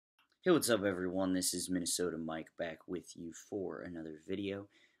Hey, what's up everyone? This is Minnesota Mike back with you for another video.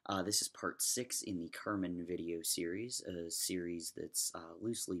 This is part 6 in the Carmen video series, a series that's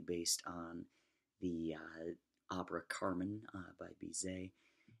loosely based on the opera Carmen by Bizet,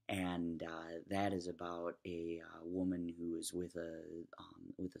 and that is about a woman who is with a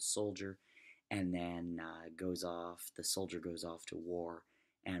soldier, and then the soldier goes off to war,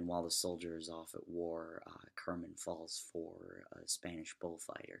 and while the soldier is off at war, Carmen falls for a Spanish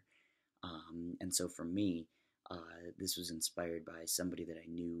bullfighter. And so for me, this was inspired by somebody that I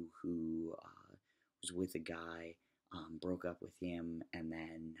knew who was with a guy, broke up with him, and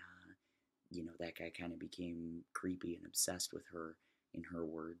then, that guy kind of became creepy and obsessed with her, in her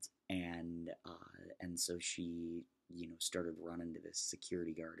words, and so she, started running to this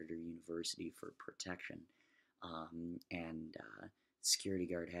security guard at her university for protection, and security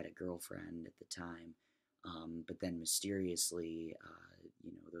guard had a girlfriend at the time, but then mysteriously,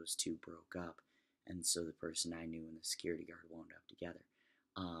 those two broke up, and so the person I knew and the security guard wound up together.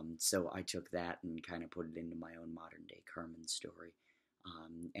 So I took that and kind of put it into my own modern day Carmen story.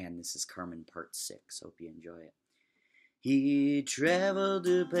 And this is Carmen Part 6. Hope you enjoy it. He traveled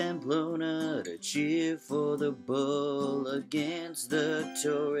to Pamplona to cheer for the bull against the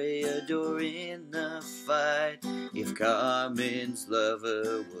toreador in the fight. If Carmen's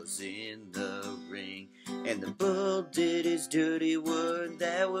lover was in the ring and the bull did his dirty work,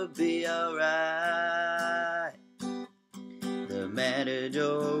 that would be alright. The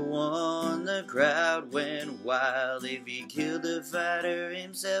matador won, the crowd went wild. If he killed the fighter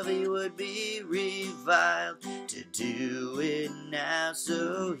himself, he would be reviled. To do it now,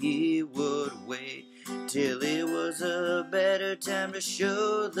 so he would wait till it was a better time to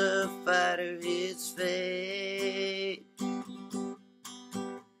show the fighter his fate.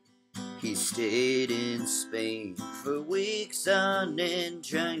 He stayed in Spain for weeks on end,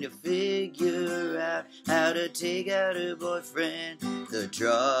 trying to figure out how to take out her boyfriend. The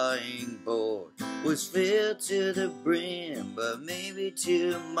drawing board was filled to the brim, but maybe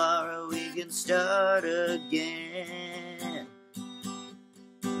tomorrow we can start again.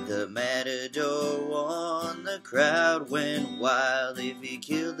 The matador won, the crowd went wild. If he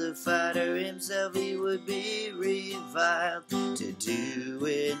killed the fighter himself, he would be reviled. To do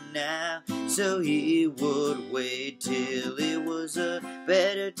it now, so he would wait till it was a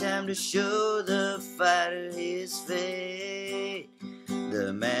better time to show the fighter his fate.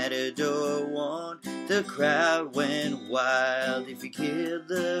 The matador won, the crowd went wild. If he killed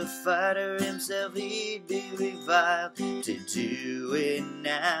the fighter himself, he'd be reviled. To do it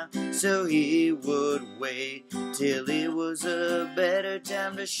now, so he would wait till it was a better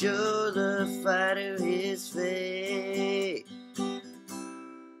time to show the fighter his fate.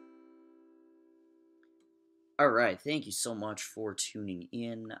 Alright, thank you so much for tuning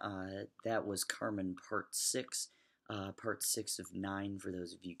in. That was Carmen Part 6. Part 6 of 9 for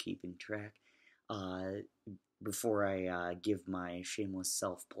those of you keeping track. Before I give my shameless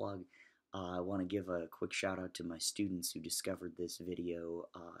self-plug, I want to give a quick shout out to my students who discovered this video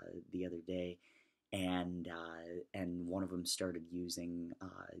the other day, and one of them started using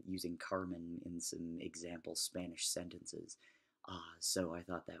Carmen in some example Spanish sentences. So I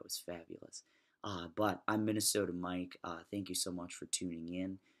thought that was fabulous. But I'm Minnesota Mike. Thank you so much for tuning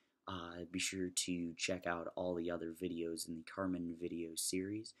in. Be sure to check out all the other videos in the Carmen video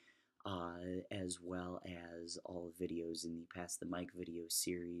series, as well as all the videos in the Pass the Mic video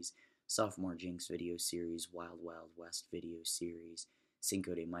series, Sophomore Jinx video series, Wild Wild West video series,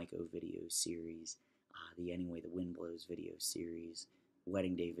 Cinco de Mayo video series, the Anyway the Wind Blows video series,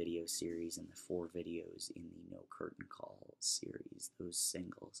 Wedding Day video series, and the 4 videos in the No Curtain Call series, those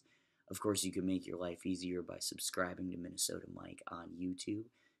singles. Of course, you can make your life easier by subscribing to Minnesota Mike on YouTube.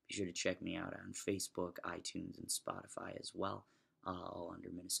 Be sure to check me out on Facebook, iTunes, and Spotify as well, all under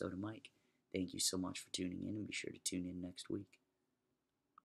Minnesota Mike. Thank you so much for tuning in, and be sure to tune in next week.